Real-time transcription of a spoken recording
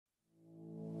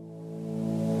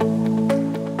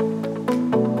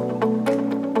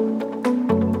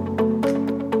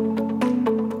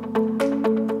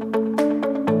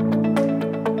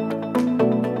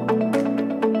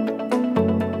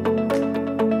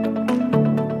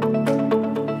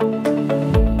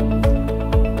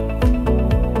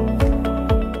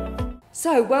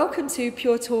So, welcome to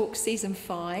Pure Talk Season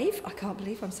 5. I can't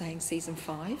believe I'm saying Season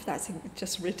 5. That's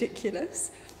just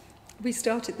ridiculous. We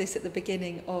started this at the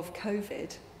beginning of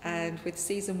COVID, and with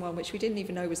Season 1, which we didn't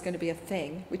even know was going to be a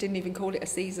thing. We didn't even call it a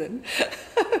season.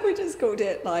 We just called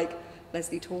it, like,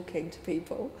 Lesley talking to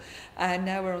people. And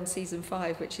now we're on Season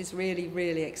 5, which is really,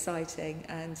 really exciting.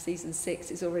 And Season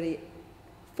 6 is already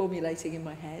formulating in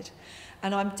my head.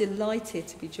 And I'm delighted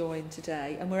to be joined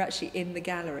today, and we're actually in the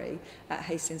gallery at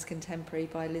Hastings Contemporary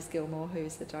by Liz Gilmore, who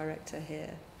is the director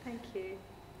here. Thank you.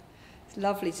 It's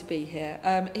lovely to be here.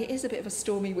 It is a bit of a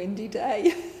stormy, windy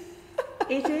day.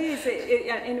 It is.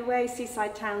 In a way,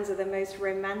 seaside towns are the most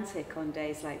romantic on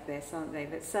days like this, aren't they?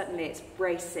 But certainly it's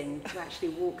bracing to actually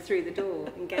walk through the door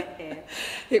and get here.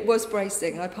 It was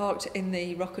bracing. I parked in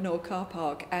the Rock and Roll car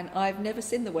park, and I've never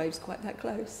seen the waves quite that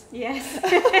close. Yes.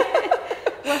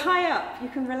 We're high up, you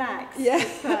can relax. Yeah,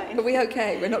 are we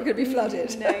okay? We're not going to be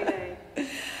flooded. No.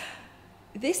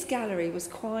 This gallery was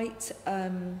quite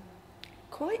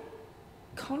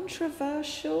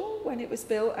controversial when it was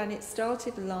built, and it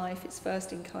started life, its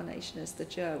first incarnation, as the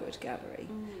Jerwood Gallery,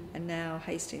 and now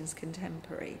Hastings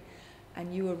Contemporary.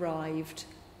 And you arrived,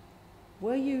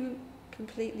 were you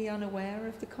completely unaware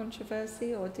of the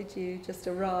controversy, or did you just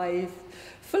arrive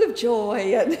full of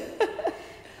joy? And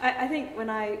I think when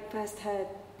I first heard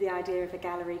the idea of a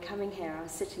gallery coming here, I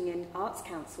was sitting in Arts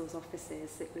Council's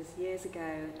offices, it was years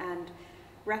ago, and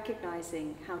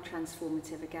recognising how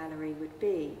transformative a gallery would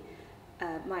be.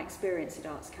 My experience at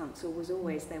Arts Council was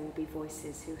always there will be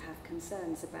voices who have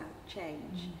concerns about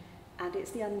change, and it's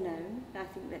the unknown, I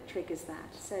think, that triggers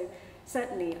that. So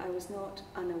certainly I was not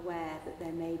unaware that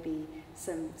there may be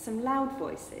some loud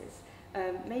voices,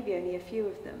 maybe only a few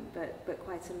of them, but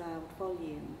quite a loud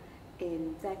volume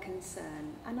in their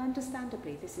concern. And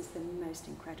understandably, this is the most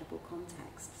incredible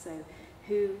context, so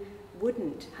who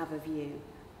wouldn't have a view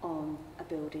on a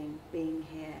building being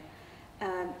here?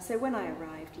 So when I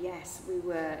arrived, yes,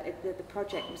 the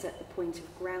project was at the point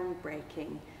of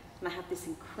groundbreaking, and I have this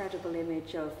incredible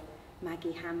image of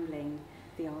Maggie Hamling,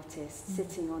 the artist,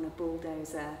 sitting on a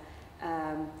bulldozer,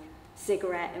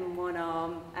 cigarette in one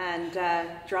arm, and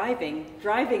driving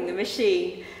the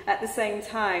machine at the same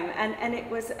time. And it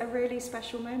was a really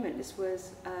special moment. This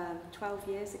was 12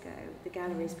 years ago. The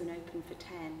gallery's been open for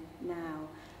 10 now,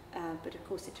 but of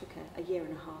course it took a year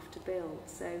and a half to build.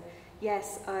 So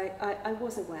yes, I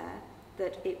was aware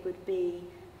that it would be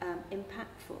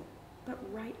impactful, but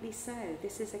rightly so.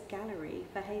 This is a gallery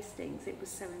for Hastings. It was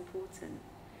so important.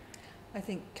 I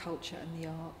think culture and the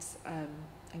arts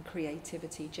and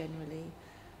creativity generally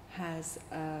has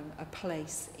a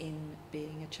place in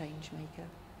being a change maker.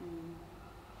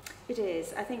 It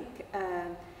is. I think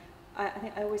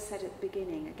I always said at the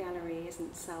beginning, a gallery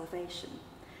isn't salvation,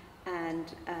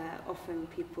 and often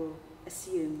people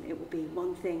assume it will be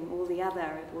one thing or the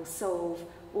other, it will solve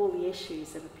all the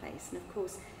issues of a place, and of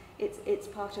course it's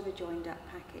part of a joined up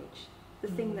package. The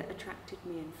thing that attracted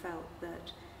me and felt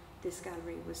that this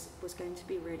gallery was going to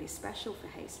be really special for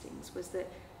Hastings was that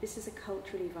this is a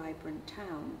culturally vibrant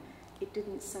town. It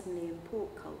didn't suddenly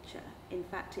import culture. In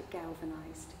fact, it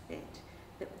galvanised it,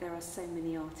 that there are so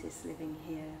many artists living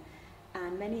here,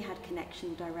 and many had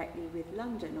connection directly with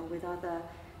London or with other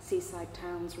seaside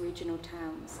towns, regional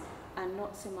towns, and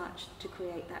not so much to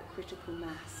create that critical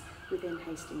mass within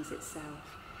Hastings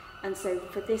itself. And so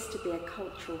for this to be a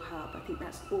cultural hub, I think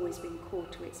that's always been core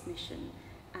to its mission,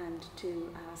 and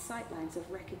to our sightlines of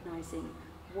recognising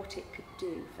what it could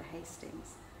do for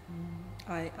Hastings.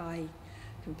 I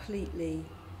completely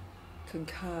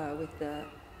concur with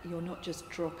you're not just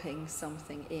dropping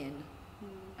something in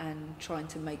and trying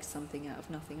to make something out of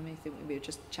nothing. I mean, I think we were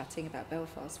just chatting about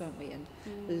Belfast, weren't we, and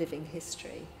living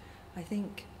history. I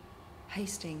think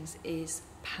Hastings is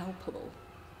palpable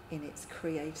in its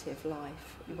creative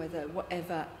life,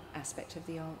 whatever aspect of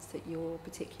the arts that you're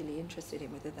particularly interested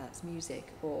in, whether that's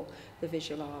music or the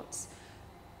visual arts.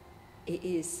 It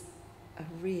is a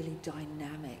really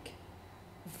dynamic,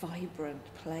 vibrant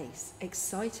place,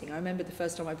 exciting. I remember the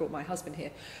first time I brought my husband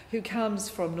here, who comes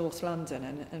from North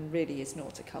London and really is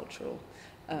not a cultural,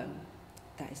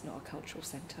 that is not a cultural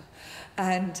centre.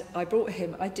 And I brought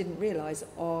him, I didn't realise,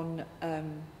 on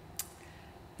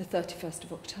the 31st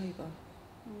of October.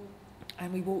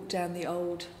 And we walked down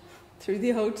through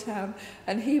the old town,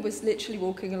 and he was literally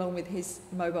walking along with his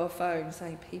mobile phone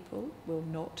saying, people will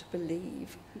not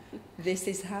believe this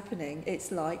is happening.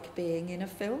 It's like being in a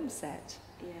film set.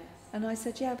 Yes. And I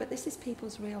said, yeah, but this is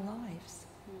people's real lives.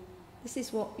 This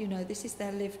is what, this is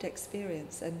their lived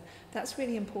experience, and that's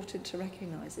really important to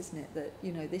recognise, isn't it?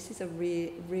 That, this is a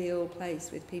real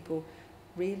place with people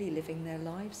really living their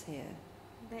lives here.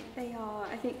 They are.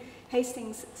 I think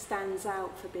Hastings stands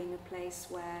out for being a place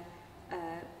where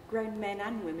grown men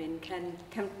and women can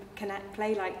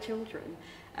play like children.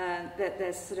 That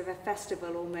there's sort of a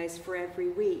festival almost for every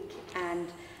week, and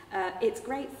it's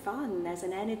great fun. There's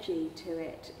an energy to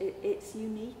it. It's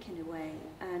unique in a way,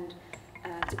 and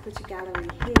to put a gallery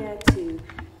here, to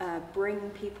bring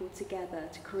people together,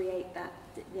 to create that,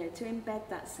 to embed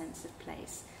that sense of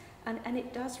place, and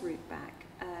it does root back.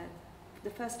 The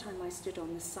first time I stood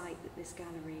on the site that this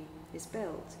gallery is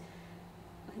built,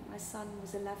 I think my son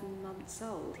was 11 months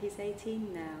old. He's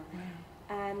 18 now. Wow.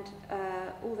 And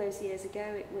all those years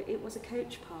ago, it was a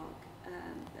coach park,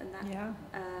 and that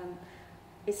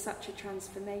is such a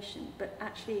transformation. But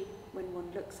actually, when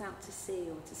one looks out to sea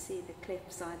or to see the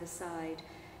cliffs either side,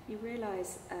 you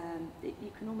realise that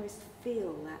you can almost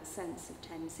feel that sense of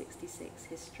 1066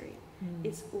 history.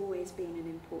 It's always been an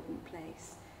important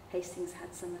place. Hastings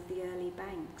had some of the early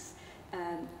banks.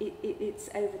 It's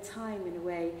over time, in a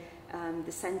way,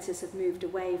 the centres have moved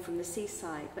away from the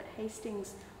seaside, but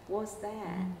Hastings was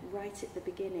there right at the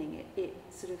beginning.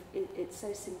 It's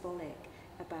so symbolic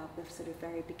about the sort of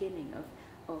very beginning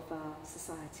of our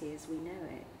society as we know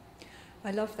it.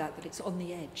 I love that it's on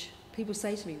the edge. People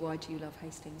say to me, "Why do you love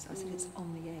Hastings?" I said, "It's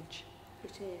on the edge."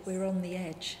 It is. We're on the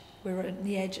edge. We're on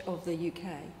the edge of the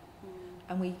UK,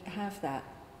 and we have that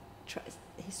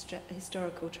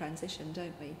historical transition,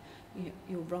 don't we?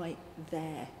 You're right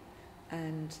there,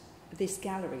 and this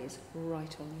gallery is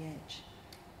right on the edge.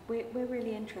 We're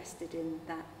really interested in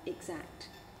that exact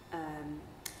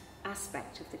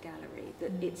aspect of the gallery,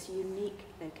 that its unique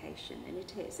location, and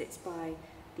it is. It's by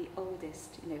the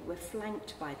oldest, we're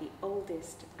flanked by the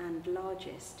oldest and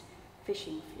largest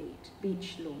fishing fleet,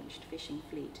 beach-launched fishing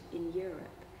fleet in Europe.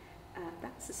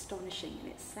 That's astonishing in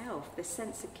itself. The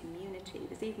sense of community.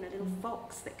 There's even a little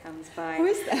fox that comes by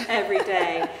every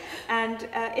day. And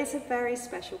it's a very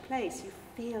special place. You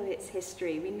feel its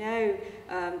history. We know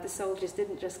the soldiers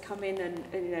didn't just come in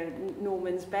and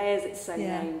Norman's Bay, as it's so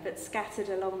named, but scattered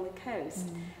along the coast.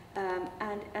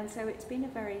 And so it's been a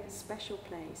very special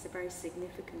place, a very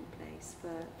significant place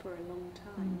for a long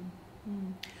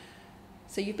time.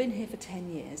 So you've been here for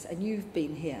 10 years, and you've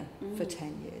been here for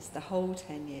 10 years, the whole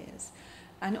 10 years.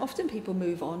 And often people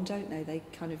move on, don't they? They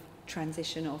kind of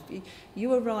transition off.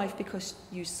 You arrived because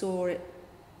you saw it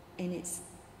in its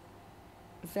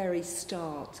very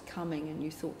start coming, and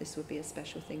you thought this would be a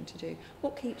special thing to do.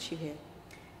 What keeps you here?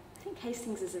 I think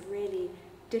Hastings is a really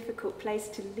difficult place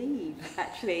to leave,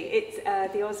 actually.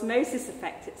 It's the osmosis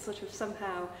effect. It sort of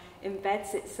somehow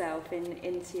embeds itself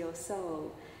into your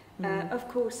soul. Of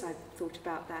course, I've thought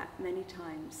about that many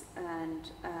times,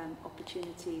 and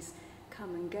opportunities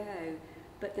come and go,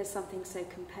 but there's something so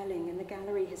compelling, and the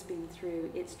gallery has been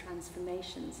through its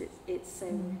transformations. It's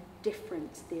so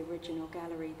different to the original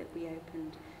gallery that we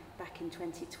opened back in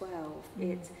 2012.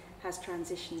 It has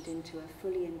transitioned into a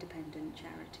fully independent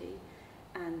charity,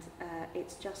 and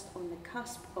it's just on the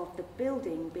cusp of the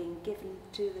building being given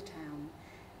to the town,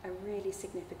 a really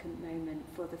significant moment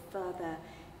for the further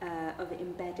of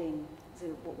embedding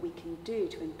what we can do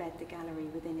to embed the gallery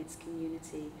within its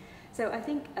community. So I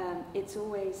think it's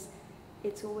always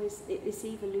these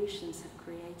evolutions have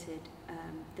created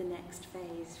the next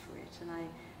phase for it, and I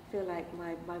feel like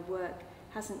my work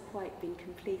hasn't quite been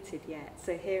completed yet.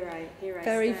 So here I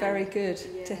very, stand. very good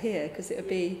to hear, because it would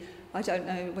be, I don't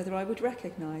know whether I would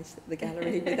recognise the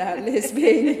gallery without Liz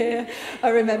being here. I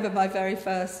remember my very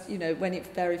first, when it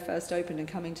very first opened and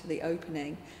coming to the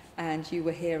opening, and you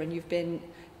were here, and you've been,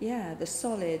 the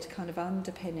solid kind of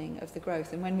underpinning of the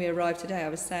growth. And when we arrived today, I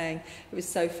was saying it was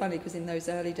so funny, because in those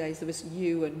early days there was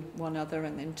you and one other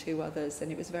and then two others,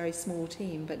 and it was a very small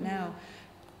team. But now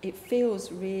it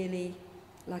feels really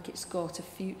like it's got a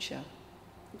future.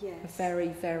 Yes. A very,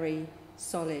 very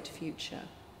solid future.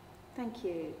 Thank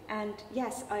you. And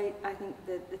yes, I think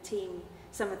the team,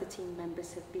 some of the team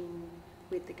members have been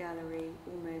with the gallery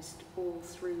almost all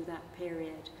through that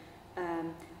period.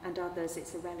 And others,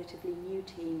 it's a relatively new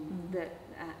team that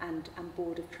and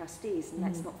board of trustees. And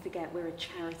let's not forget, we're a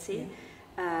charity.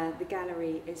 Yeah. The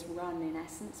gallery is run, in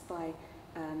essence, by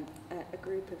a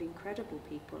group of incredible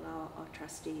people, our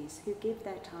trustees, who give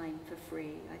their time for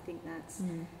free. I think that's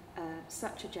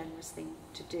such a generous thing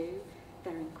to do.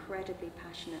 They're incredibly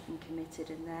passionate and committed,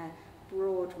 and their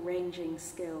broad-ranging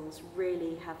skills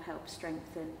really have helped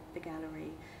strengthen the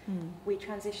gallery. We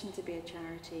transitioned to be a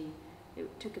charity. It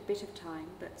took a bit of time,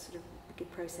 but sort of the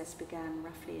process began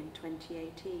roughly in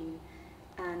 2018.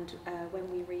 And when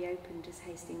we reopened as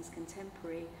Hastings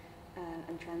Contemporary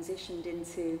and transitioned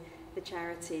into the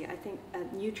charity, I think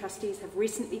new trustees have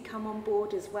recently come on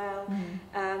board as well.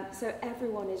 So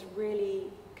everyone is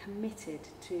really committed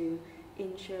to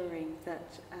ensuring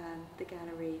that the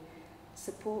gallery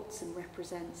supports and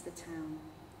represents the town.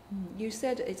 You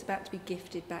said it's about to be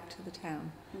gifted back to the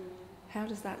town. How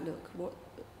does that look?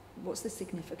 What's the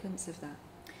significance of that?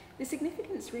 The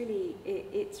significance really,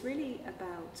 it's really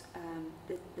about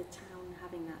the town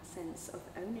having that sense of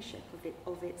ownership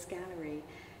of its gallery.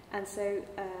 And so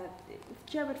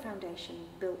Sherwood Foundation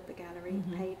built the gallery,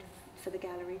 paid for the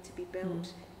gallery to be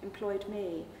built, employed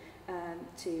me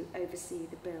to oversee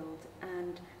the build,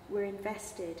 and we're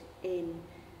invested in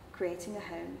creating a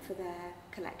home for their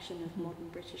collection of modern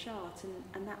British art,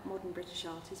 and that modern British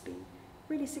art has been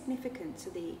really significant to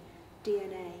the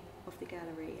DNA of the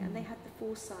gallery, and they had the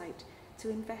foresight to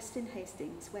invest in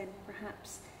Hastings when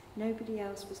perhaps nobody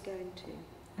else was going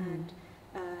to, and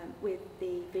with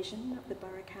the vision of the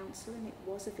Borough Council, and it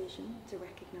was a vision to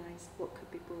recognise what could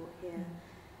be brought here,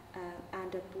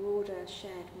 and a broader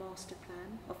shared master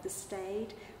plan of the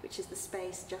Stade, which is the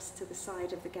space just to the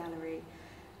side of the gallery.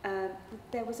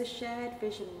 There was a shared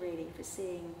vision really for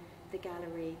seeing the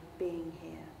gallery being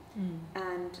here,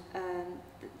 and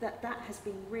that has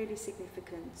been really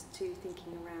significant to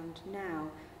thinking around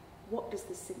now. What is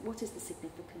the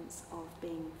significance of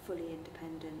being fully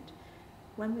independent?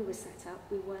 When we were set up,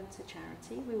 we weren't a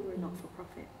charity, we were a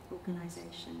not-for-profit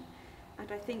organisation. And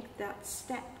I think that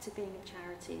step to being a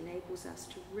charity enables us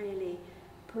to really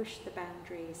push the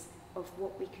boundaries of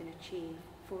what we can achieve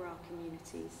for our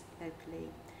communities locally,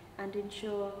 and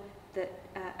ensure that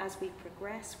as we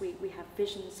progress, we have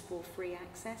visions for free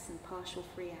access and partial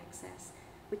free access.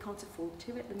 We can't afford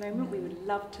to at the moment. We would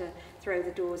love to throw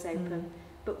the doors open,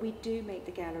 but we do make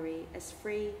the gallery as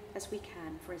free as we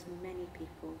can for as many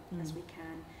people as we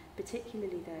can,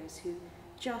 particularly those who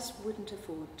just wouldn't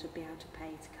afford to be able to pay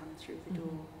to come through the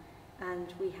door.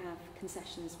 And we have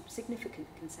concessions, significant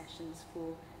concessions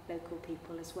for local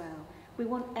people as well. We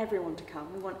want everyone to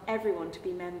come, we want everyone to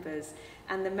be members,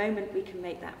 and the moment we can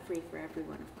make that free for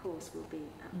everyone, of course, we'll be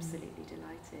absolutely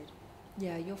delighted.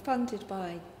 Yeah, you're funded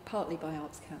partly by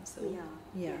Arts Council. We are,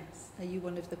 yes. Are you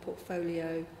one of the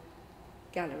portfolio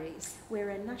galleries? We're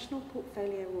a national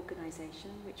portfolio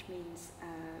organisation, which means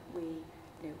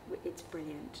it's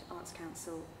brilliant. Arts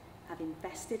Council have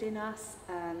invested in us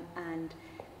and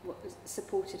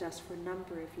supported us for a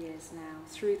number of years now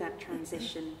through that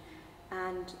transition.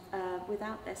 And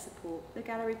without their support, the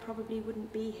gallery probably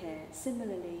wouldn't be here.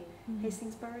 Similarly,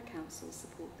 Hastings Borough Council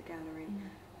support the gallery,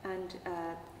 and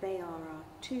they are our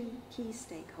two key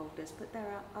stakeholders, but there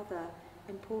are other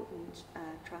important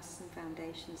trusts and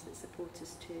foundations that support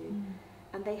us too.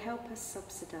 And they help us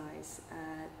subsidise.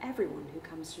 Everyone who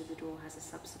comes through the door has a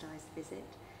subsidised visit.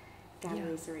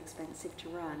 Galleries are expensive to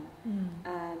run,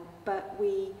 but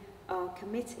we are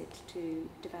committed to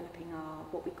developing our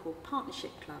what we call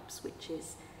partnership clubs, which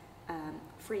is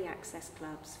free access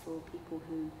clubs for people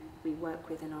who we work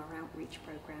with in our outreach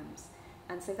programs.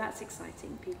 And so that's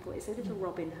exciting. It's a little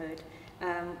Robin Hood,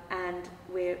 and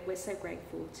we're so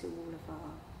grateful to all of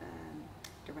our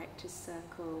directors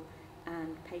circle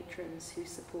and patrons who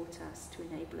support us to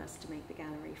enable us to make the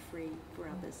gallery free for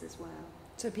others as well.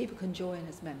 So people can join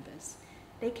as members?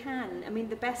 They can. I mean,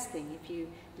 the best thing if you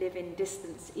live in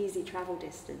distance, easy travel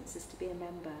distance, is to be a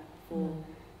member for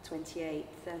 £28,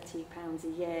 £30 a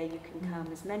year. You can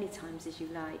come as many times as you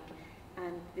like,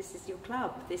 and this is your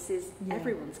club. This is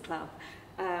everyone's club.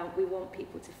 We want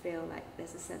people to feel like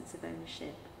there's a sense of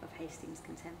ownership of Hastings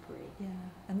Contemporary. Yeah,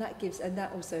 and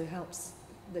that also helps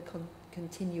the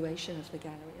continuation of the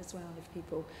gallery as well. If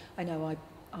people, I know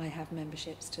I have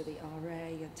memberships to the RA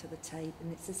and to the Tate,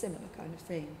 and it's a similar kind of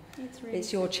thing.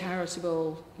 It's your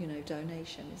charitable,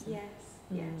 donation, isn't it?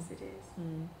 Yes, it is.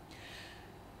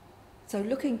 So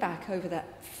looking back over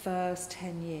that first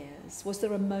 10 years, was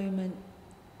there a moment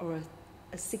or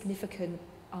a significant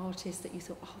artist that you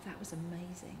thought, oh, that was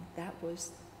amazing, that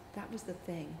was the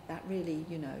thing, that really,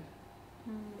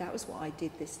 that was what I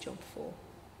did this job for?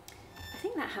 I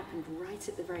think that happened right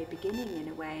at the very beginning in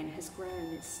a way, and has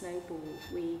grown, it's snowballed.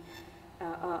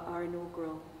 Our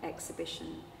inaugural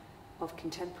exhibition of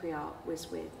contemporary art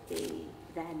was with the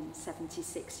then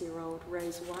 76-year-old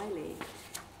Rose Wiley,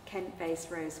 Kent-based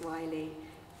Rose Wiley,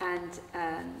 and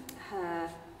her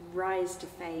rise to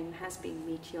fame has been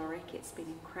meteoric. It's been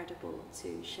incredible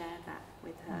to share that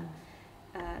with her.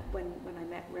 When I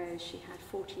met Rose, she had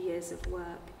 40 years of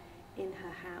work in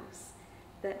her house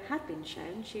that had been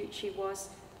shown. She was,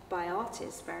 by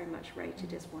artists, very much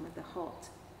rated as one of the hot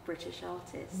British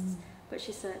artists, but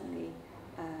she certainly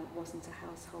wasn't a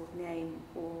household name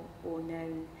or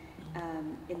known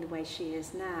in the way she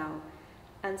is now.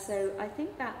 And so I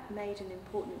think that made an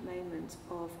important moment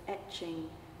of etching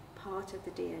part of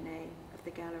the DNA of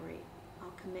of the gallery,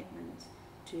 our commitment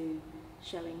to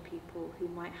showing people who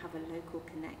might have a local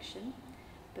connection,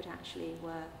 but actually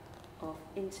were of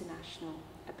international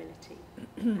ability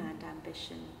and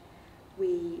ambition.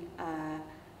 We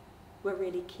were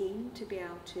really keen to be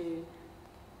able to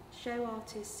show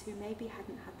artists who maybe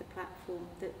hadn't had the platform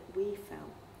that we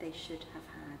felt they should have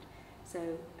had.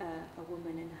 So a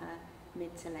woman in her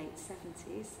mid to late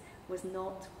 70s was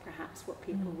not perhaps what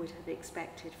people would have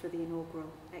expected for the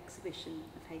inaugural exhibition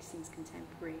of Hastings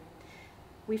Contemporary.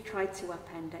 We've tried to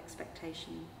upend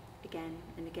expectation again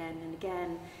and again and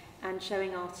again, and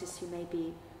showing artists who may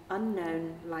be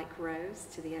unknown like Rose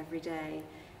to the everyday,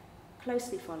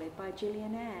 closely followed by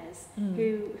Gillian Ayres,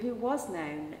 who was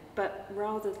known, but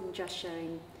rather than just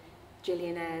showing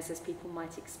Gillian Ayres as people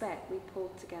might expect, we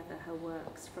pulled together her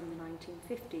works from the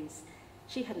 1950s.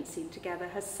 She hadn't seen together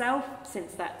herself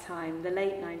since that time, the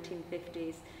late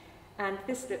 1950s, and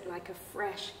this looked like a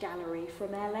fresh gallery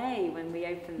from LA when we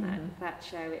opened that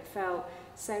show. It felt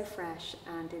so fresh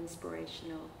and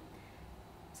inspirational.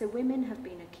 So women have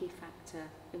been a key factor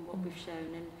in what we've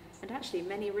shown, and actually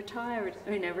many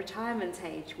retirement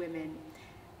age women,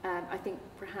 I think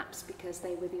perhaps because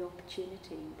they were the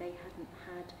opportunity, they hadn't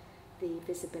had the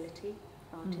visibility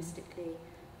artistically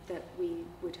that we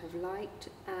would have liked,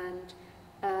 and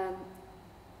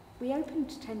we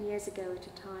opened 10 years ago at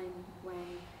a time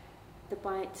when the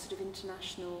sort of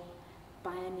international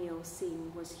biennial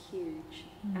scene was huge,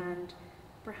 and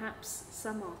perhaps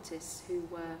some artists who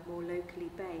were more locally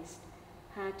based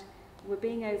were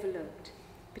being overlooked,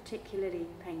 particularly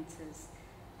painters.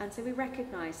 And so we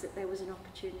recognised that there was an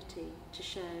opportunity to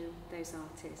show those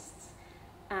artists,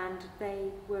 and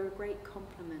they were a great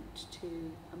complement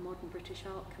to a modern British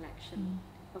art collection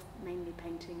of mainly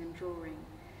painting and drawing.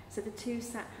 So the two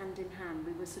sat hand in hand.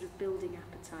 We were sort of building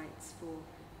appetites for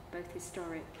both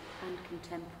historic and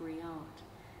contemporary art,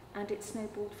 and it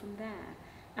snowballed from there.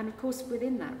 And of course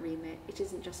within that remit it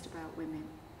isn't just about women.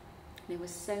 There were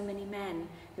so many men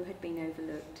who had been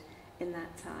overlooked in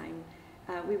that time.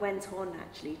 We went on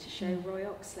actually to show Roy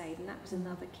Oxlade, and that was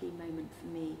another key moment for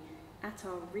me. At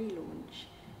our relaunch,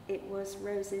 it was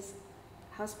Rose's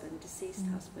husband, deceased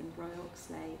husband, Roy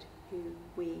Oxlade, who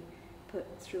we put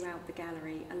throughout the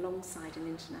gallery alongside an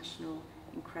international,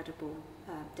 incredible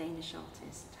Danish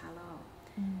artist, Talar.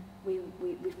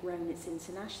 We've grown its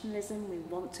internationalism. We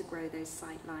want to grow those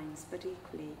sight lines, but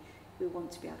equally we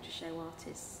want to be able to show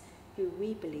artists who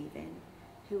we believe in,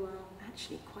 who are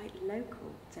actually quite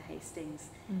local to Hastings,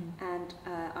 and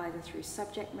either through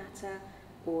subject matter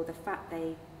or the fact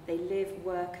they live,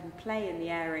 work and play in the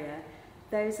area.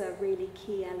 Those are really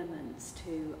key elements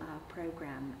to our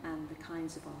programme and the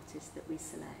kinds of artists that we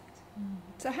select.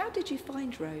 So how did you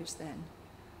find Rose then?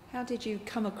 How did you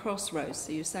come across Rose?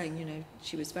 So you're saying,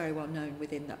 she was very well known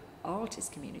within the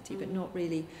artist community, but not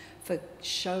really for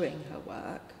showing her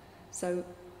work. So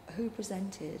who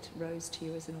presented Rose to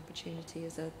you as an opportunity,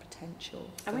 as a potential?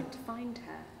 I went to find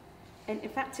her. And in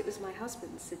fact, it was my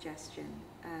husband's suggestion.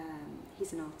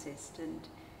 He's an artist, and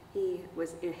he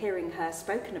was hearing her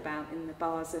spoken about in the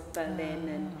bars of Berlin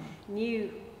and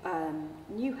knew her,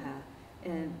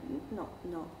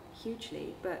 not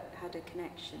hugely, but had a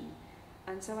connection.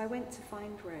 And so I went to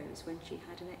find Rose when she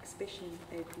had an exhibition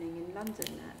opening in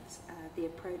London at the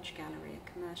Approach Gallery,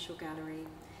 a commercial gallery,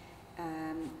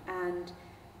 and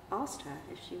asked her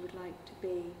if she would like to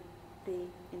be the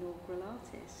inaugural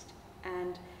artist.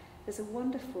 And there's a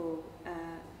wonderful,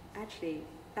 actually,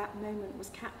 that moment was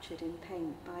captured in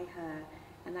paint by her,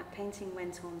 and that painting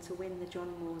went on to win the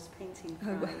John Moores Painting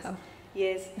Prize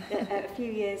a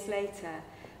few years later.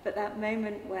 But that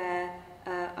moment where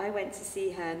I went to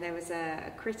see her, and there was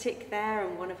a critic there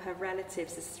and one of her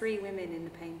relatives. There's 3 women in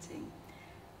the painting,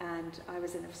 and I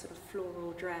was in a sort of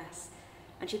floral dress,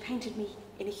 and she painted me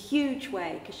in a huge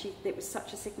way because it was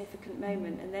such a significant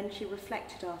moment. And then she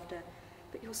reflected after,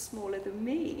 but you're smaller than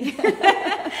me.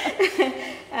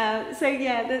 So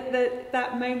yeah,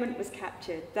 that moment was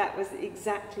captured. That was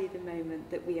exactly the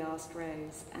moment that we asked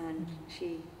Rose, and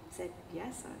she said,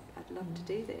 yes, I'd love to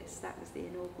do this. That was the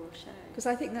inaugural show. Because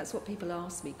I think that's what people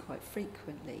ask me quite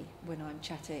frequently when I'm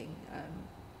chatting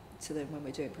to them when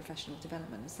we're doing professional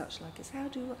development and such like, is how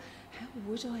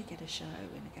would I get a show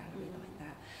in a gallery like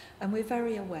that? And we're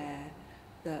very aware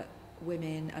that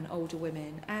women and older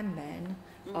women and men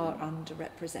are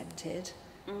underrepresented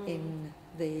in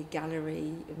the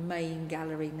main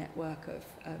gallery network of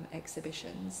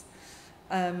exhibitions.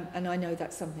 And I know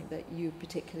that's something that you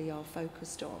particularly are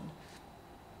focused on.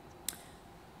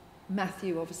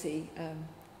 Matthew obviously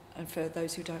and for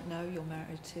those who don't know, you're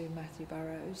married to Matthew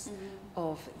Burrows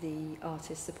of the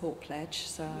Artist Support Pledge.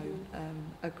 So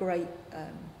a great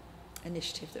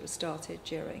initiative that was started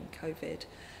during COVID,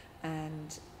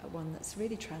 and one that's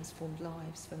really transformed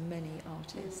lives for many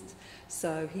artists.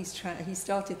 So he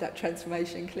started that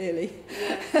transformation clearly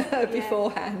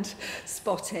beforehand,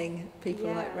 spotting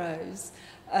people like Rose.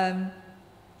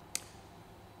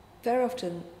 Very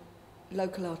often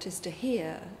local artists are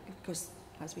here because,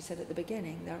 as we said at the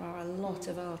beginning, there are a lot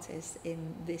of artists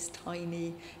in this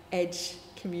tiny edge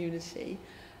community.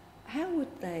 How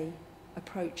would they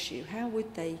approach you? How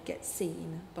would they get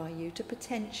seen by you to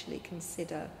potentially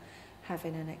consider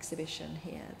having an exhibition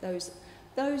here?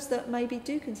 Those that maybe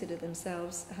do consider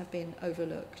themselves have been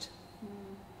overlooked.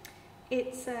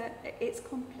 It's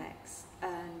complex,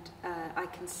 and I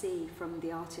can see from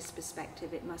the artist's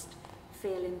perspective it must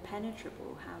feel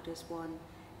impenetrable. How does one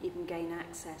even gain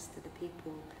access to the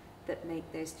people that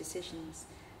make those decisions?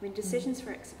 I mean, decisions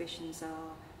for exhibitions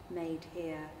are made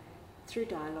here through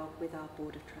dialogue with our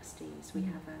board of trustees. We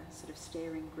have a sort of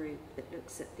steering group that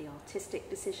looks at the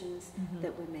artistic decisions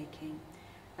that we're making.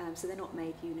 So they're not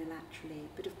made unilaterally,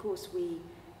 but of course we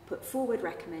put forward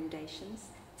recommendations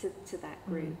to that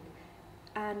group,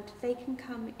 and they can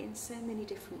come in so many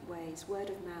different ways.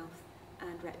 Word of mouth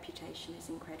and reputation is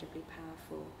incredibly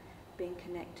powerful. Being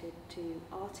connected to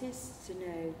artists, to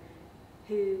know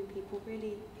who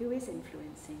is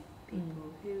influencing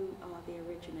people, who are the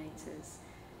originators.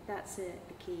 That's a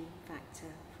key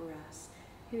factor for us.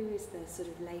 Who is the sort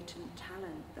of latent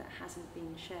talent that hasn't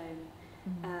been shown?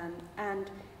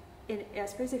 And I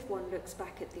suppose if one looks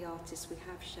back at the artists we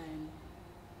have shown,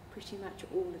 pretty much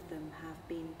all of them have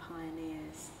been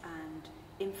pioneers and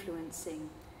influencing,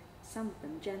 some of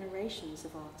them, generations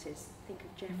of artists. Think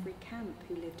of Geoffrey Camp,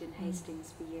 who lived in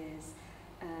Hastings for years,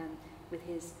 with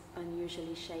his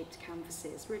unusually shaped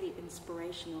canvases, really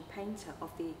inspirational painter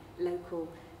of the local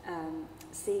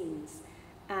scenes.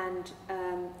 And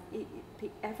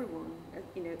everyone,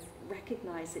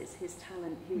 recognises his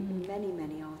talent.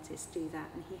 Many artists do that,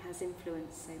 and he has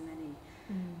influenced so many.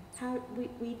 How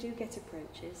we do get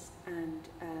approaches, and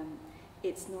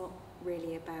it's not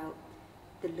really about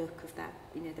the look of that,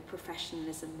 the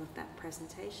professionalism of that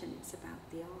presentation. It's about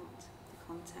the art, the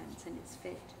content, and its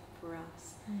fit for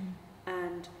us.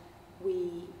 And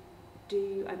we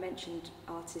do. I mentioned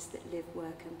artists that live,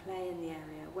 work, and play in the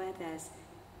area where there's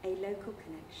a local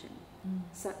connection,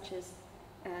 such as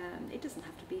it doesn't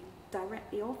have to be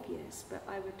directly obvious, but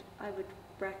I would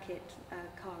bracket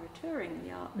Cara touring and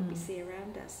the art that we see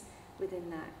around us within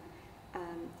that.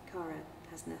 Cara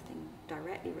has nothing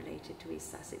directly related to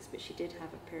East Sussex, but she did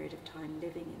have a period of time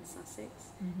living in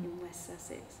Sussex, in West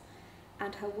Sussex,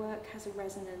 and her work has a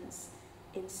resonance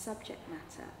in subject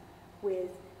matter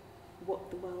with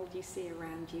what the world you see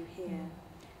around you here.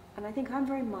 And I think I'm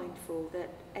very mindful that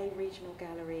a regional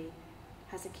gallery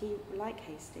has a key, like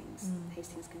Hastings,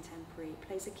 Hastings Contemporary,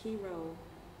 plays a key role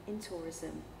in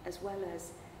tourism, as well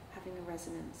as having a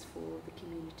resonance for the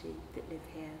community that live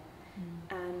here.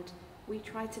 And we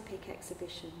try to pick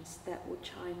exhibitions that will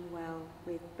chime well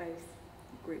with both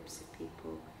groups of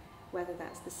people, whether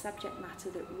that's the subject matter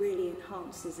that really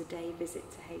enhances a day visit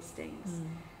to Hastings,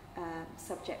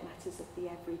 subject matters of the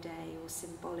everyday or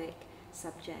symbolic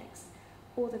subjects,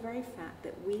 or the very fact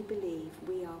that we believe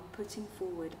we are putting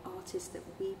forward artists that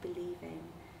we believe in,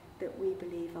 that we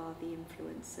believe are the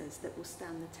influencers that will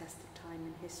stand the test of time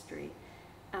and history.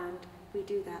 And we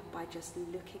do that by just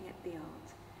looking at the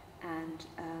art and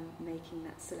making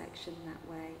that selection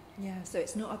that way. Yeah, so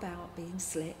it's not about being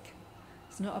slick.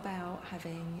 It's not about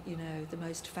having, the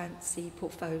most fancy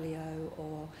portfolio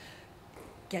or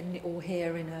getting it all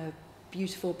here in a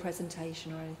beautiful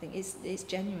presentation or anything. It's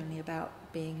genuinely about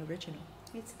being original.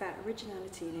 It's about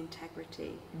originality and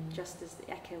integrity, just as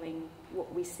echoing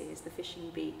what we see as the fishing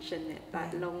beach and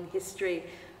that long history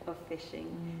of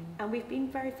fishing. And we've been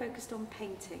very focused on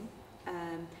painting.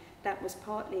 That was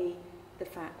partly the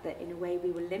fact that in a way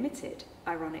we were limited,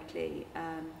 ironically,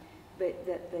 but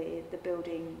that the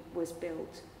building was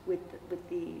built with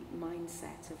the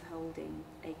mindset of holding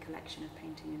a collection of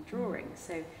painting and drawing.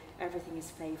 So everything is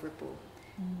favourable.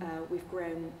 We've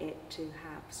grown it to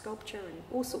have sculpture and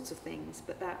all sorts of things,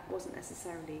 but that wasn't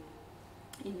necessarily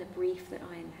in the brief that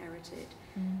I inherited.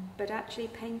 But actually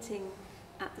painting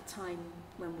at the time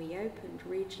when we opened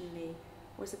regionally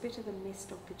was a bit of a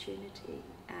missed opportunity,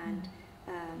 and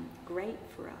great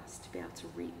for us to be able to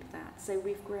reap that. So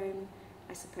we've grown,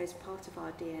 I suppose part of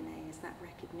our DNA is that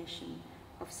recognition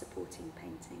of supporting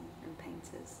painting and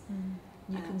painters.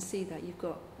 You can see that you've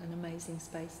got an amazing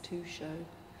space to show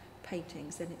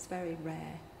paintings, and it's very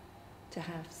rare to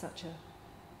have such a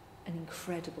an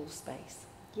incredible space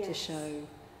Yes. to show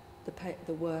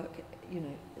the work,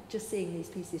 just seeing these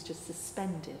pieces just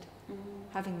suspended,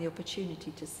 having the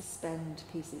opportunity to suspend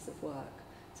pieces of work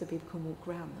so people can walk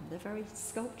around them. They're very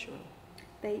sculptural.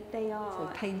 They are. So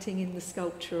painting in the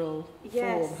sculptural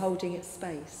Yes. form, holding its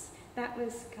space. That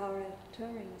was Cara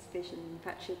Turing's vision. In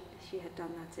fact, she had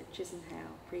done that at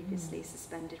Chisenhale previously,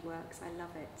 suspended works. I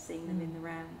love it, seeing them in the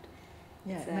round.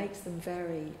 Yeah, it makes them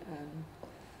very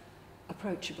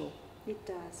approachable. It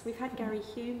does. We've had Gary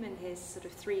Hume and his sort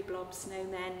of 3 blob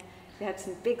snowmen. We had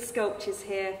some big sculptures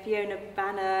here. Fiona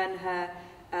Banner and her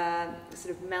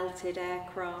sort of melted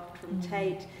aircraft from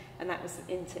Tate, and that was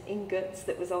into ingots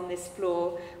that was on this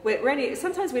floor.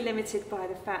 Sometimes we're limited by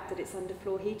the fact that it's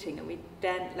underfloor heating, and we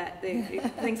don't let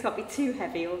things can't be too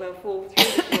heavy or they'll fall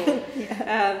through the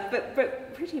floor.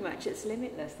 But pretty much it's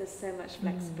limitless. There's so much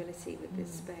flexibility with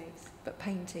this space. But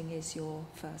painting is your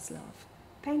first love.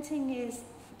 Painting is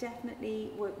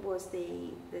definitely was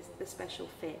the special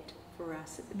fit for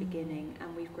us at the beginning,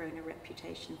 and we've grown a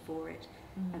reputation for it.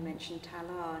 I mentioned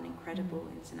Talar, an incredible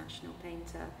international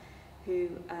painter who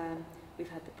we've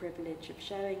had the privilege of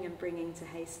showing and bringing to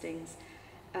Hastings.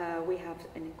 We have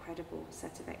an incredible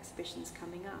set of exhibitions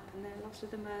coming up, and a lot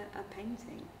of them are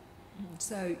painting.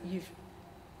 So you've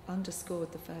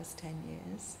underscored the first 10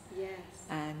 years. Yes.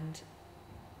 And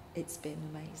it's been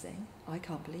amazing. I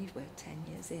can't believe we're 10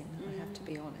 years in, I have to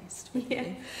be honest with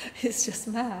you. It's just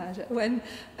mad. When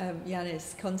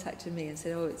Yanis contacted me and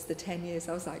said, oh, it's the 10 years,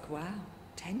 I was like, wow,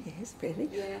 10 years, really?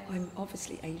 Yes. I'm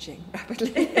obviously ageing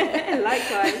rapidly.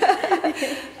 Likewise.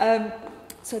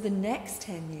 So the next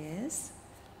 10 years,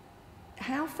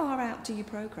 how far out do you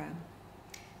programme?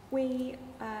 We're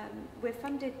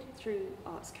funded through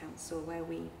Arts Council, where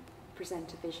we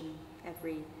present a vision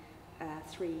every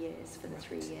 3 years for the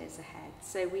 3 years ahead.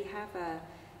 So we have a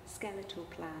skeletal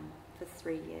plan for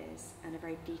 3 years and a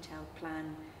very detailed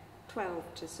plan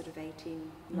 12 to sort of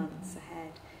 18 months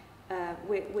ahead.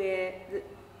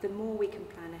 The more we can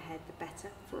plan ahead, the better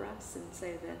for us, and so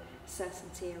the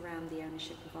certainty around the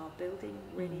ownership of our building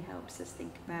really helps us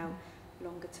think about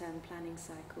longer term planning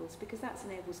cycles, because that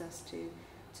enables us to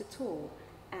tour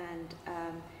and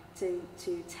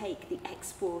to take the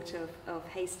export of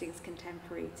Hastings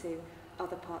Contemporary to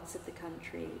other parts of the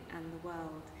country and the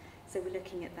world. So we're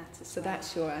looking at that as well. So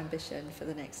that's your ambition for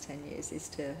the next 10 years, is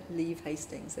to leave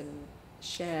Hastings and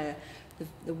share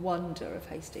the wonder of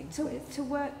Hastings to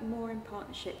work more in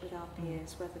partnership with our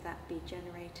peers, whether that be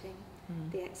generating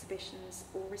the exhibitions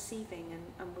or receiving,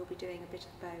 and we'll be doing a bit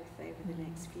of both over the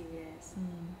next few years.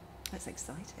 That's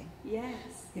exciting.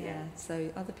 Yes. Yeah. So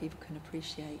other people can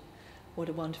appreciate what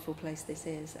a wonderful place this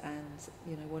is,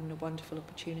 and what a wonderful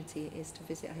opportunity it is to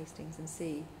visit Hastings and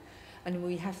see. And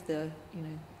we have the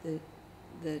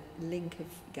link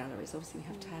of galleries. Obviously we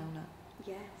have Towner.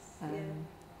 Yes.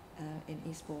 In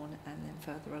Eastbourne, and then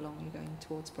further along you're going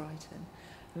towards Brighton.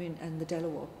 And the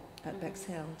Delaware at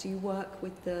Bexhill. Do you work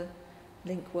with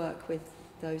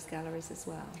those galleries as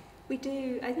well? We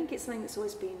do. I think it's something that's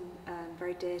always been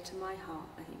very dear to my heart.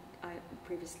 I think I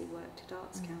previously worked at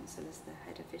Arts Council as the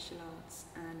head of visual arts,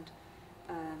 and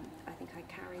I think I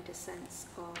carried a sense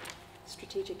of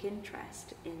strategic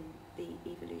interest in the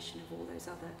evolution of all those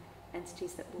other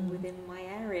entities that were within my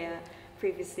area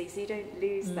previously, so you don't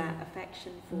lose that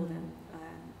affection for them.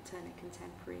 Turner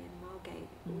Contemporary and Margate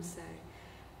also.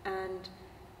 And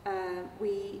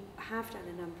we have done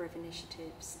a number of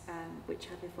initiatives which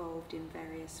have evolved in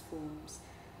various forms.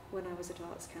 When I was at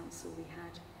Arts Council, we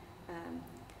had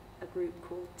a group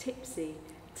called Tipsy,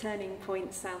 Turning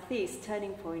Point Southeast.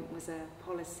 Turning Point was a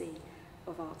policy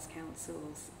of Arts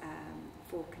Council's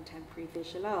for contemporary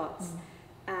visual arts.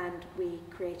 And we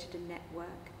created a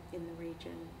network in the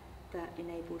region that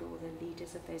enabled all the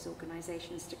leaders of those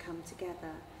organisations to come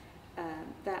together.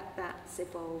 That's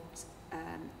evolved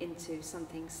into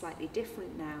something slightly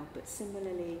different now, but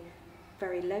similarly,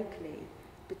 very locally,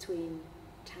 between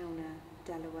Towner,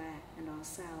 Delaware and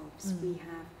ourselves. We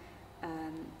have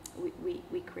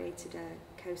we created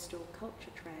a coastal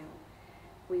culture trail.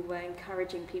 We were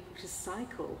encouraging people to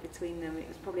cycle between them. It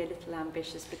was probably a little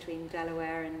ambitious between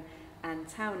Delaware and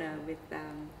Towner with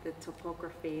the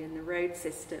topography and the road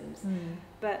systems.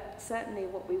 But certainly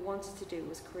what we wanted to do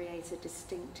was create a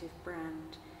distinctive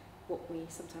brand, what we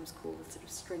sometimes call the sort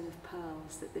of string of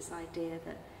pearls, that this idea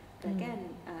that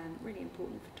again, really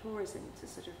important for tourism, to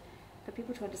sort of, for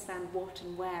people to understand what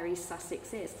and where East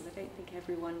Sussex is, because I don't think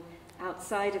everyone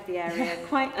outside of the area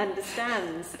quite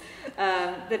understands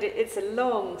that it's a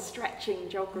long, stretching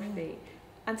geography.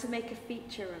 And to make a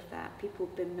feature of that, people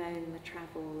bemoan the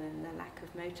travel and the lack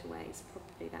of motorways.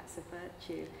 Probably that's a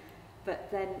virtue. but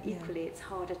then equally it's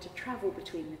harder to travel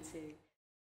between the two.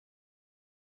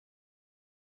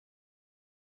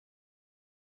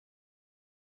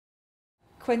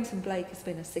 Quentin Blake has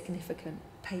been a significant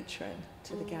patron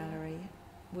to the gallery.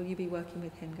 Will you be working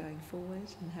with him going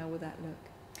forward, and how will that look?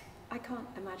 I can't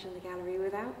imagine the gallery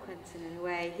without Quentin in a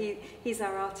way. He's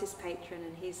our artist patron,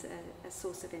 and he's a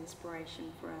source of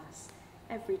inspiration for us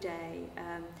every day.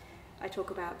 I talk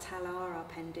about Talar, our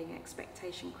pending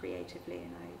expectation creatively,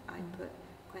 and I put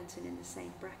Quentin in the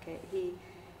same bracket.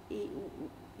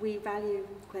 We value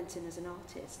Quentin as an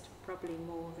artist probably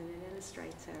more than an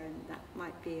illustrator, and that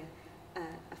might be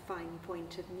a fine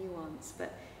point of nuance,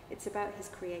 but it's about his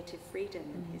creative freedom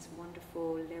and his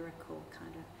wonderful lyrical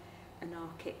kind of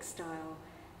anarchic style.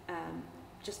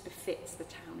 Just befits the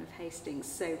town of Hastings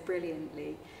so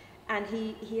brilliantly, and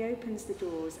he opens the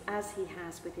doors, as he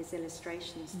has with his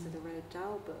illustrations to the Roald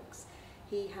Dahl books.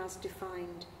 He has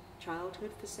defined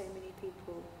childhood for so many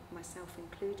people, myself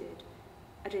included.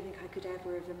 I don't think I could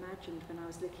ever have imagined when I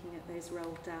was looking at those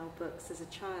Roald Dahl books as a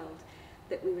child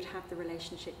that we would have the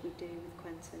relationship we do with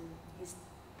Quentin. He's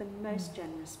the most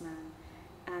generous man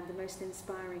and the most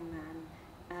inspiring man,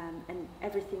 and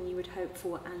everything you would hope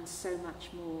for and so much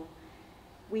more.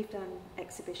 We've done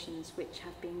exhibitions which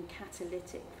have been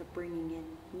catalytic for bringing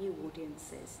in new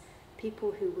audiences.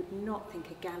 People who would not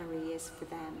think a gallery is for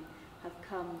them have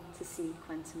come to see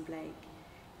Quentin Blake.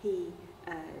 He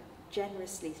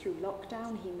generously, through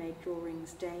lockdown, he made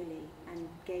drawings daily and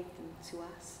gave them to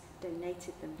us,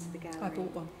 donated them to the gallery. I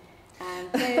bought one.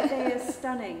 And they are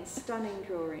stunning, stunning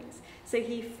drawings. So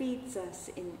he feeds us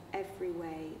in every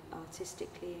way,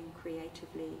 artistically and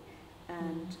creatively,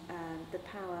 and the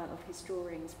power of his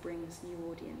drawings brings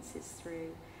new audiences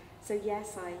through. So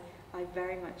yes, I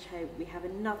very much hope we have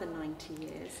another 90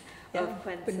 years of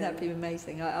Quentin. Wouldn't that be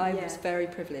amazing? I was very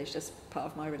privileged, as part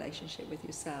of my relationship with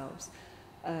yourselves,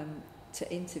 to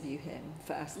interview him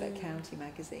for Aspect County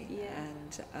magazine,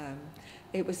 and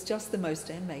it was just the most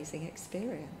amazing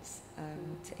experience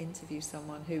to interview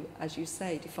someone who, as you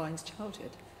say, defines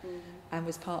childhood and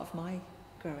was part of my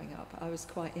growing up. I was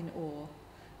quite in awe,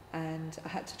 and I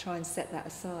had to try and set that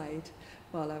aside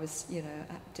while I was,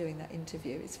 doing that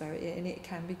interview. And it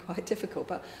can be quite difficult,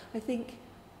 but I think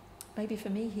maybe for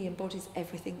me he embodies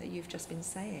everything that you've just been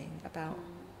saying about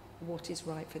what is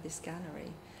right for this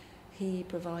gallery. He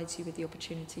provides you with the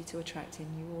opportunity to attract in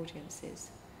new audiences.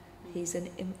 He's an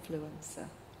influencer.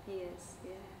 He is,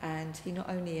 yeah. And he not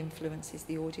only influences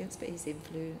the audience, but he's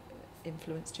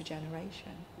influenced a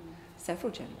generation,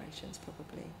 several generations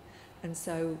probably. And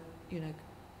so,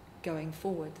 going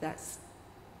forward, that's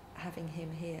having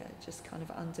him here just kind of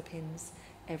underpins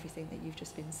everything that you've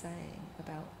just been saying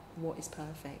about what is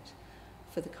perfect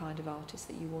for the kind of artist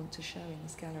that you want to show in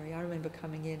this gallery. I remember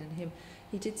coming in and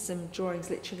he did some drawings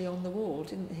literally on the wall,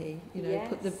 didn't he?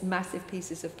 Put the massive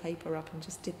pieces of paper up and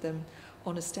just did them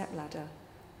on a stepladder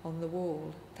on the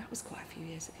wall. That was quite a few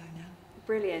years ago now.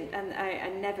 Brilliant, and I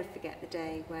never forget the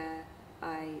day where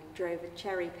I drove a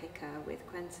cherry picker with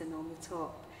Quentin on the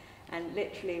top, and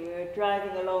literally we were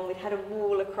driving along, we'd had a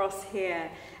wall across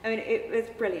here. I mean, it was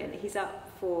brilliant. He's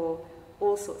up for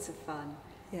all sorts of fun.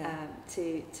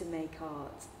 To make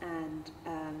art, and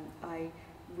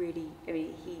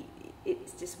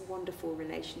it's this wonderful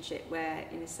relationship where,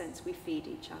 in a sense, we feed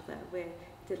each other. We're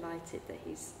delighted that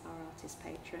he's our artist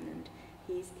patron, and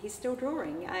he's still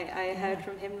drawing. I heard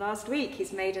from him last week.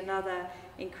 He's made another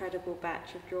incredible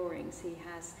batch of drawings. He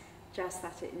has just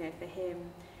that. For him,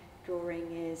 drawing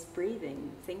is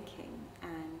breathing, thinking,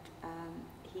 and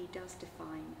he does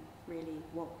define really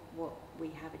what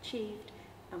we have achieved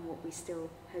and what we still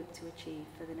hope to achieve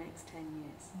for the next 10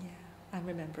 years. Yeah, and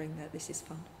remembering that this is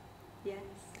fun. Yes.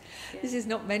 This is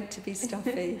not meant to be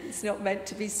stuffy. It's not meant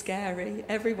to be scary.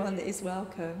 Everyone is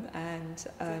welcome, and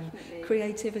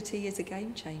creativity is a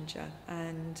game changer.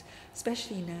 And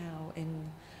especially now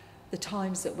in the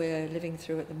times that we're living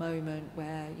through at the moment,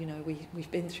 where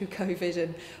we've been through COVID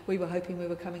and we were hoping we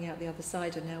were coming out the other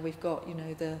side, and now we've got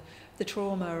the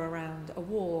trauma around a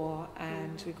war,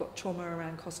 and we've got trauma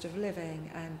around cost of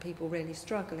living and people really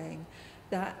struggling,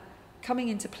 that coming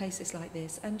into places like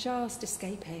this and just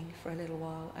escaping for a little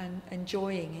while and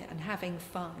enjoying it and having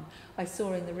fun. I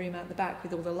saw in the room out the back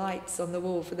with all the lights on the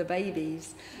wall for the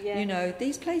babies. Yes.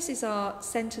 These places are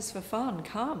centres for fun.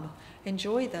 Come,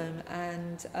 enjoy them,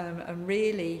 and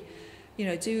really,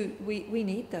 we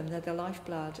need them. They're the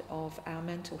lifeblood of our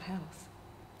mental health.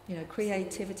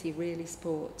 Creativity really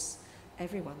supports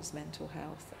everyone's mental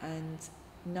health, and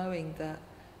knowing that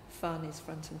fun is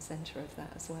front and centre of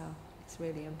that as well. It's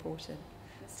really important.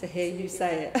 to hear you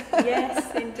say it.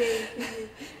 Yes, indeed.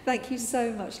 Thank you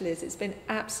so much, Liz. It's been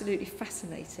absolutely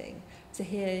fascinating to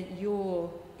hear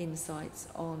your insights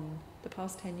on the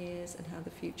past 10 years and how the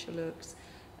future looks,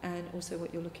 and also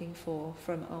what you're looking for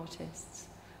from artists.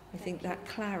 I think that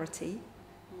clarity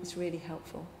is really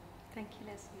helpful. Thank you,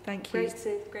 Lesley. Thank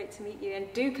you. Great to meet you,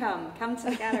 and do come to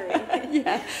the gallery.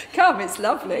 Yeah, come, it's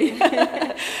lovely.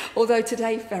 Although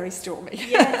today, very stormy.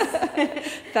 Yes.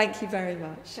 Thank you very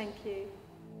much. Thank you.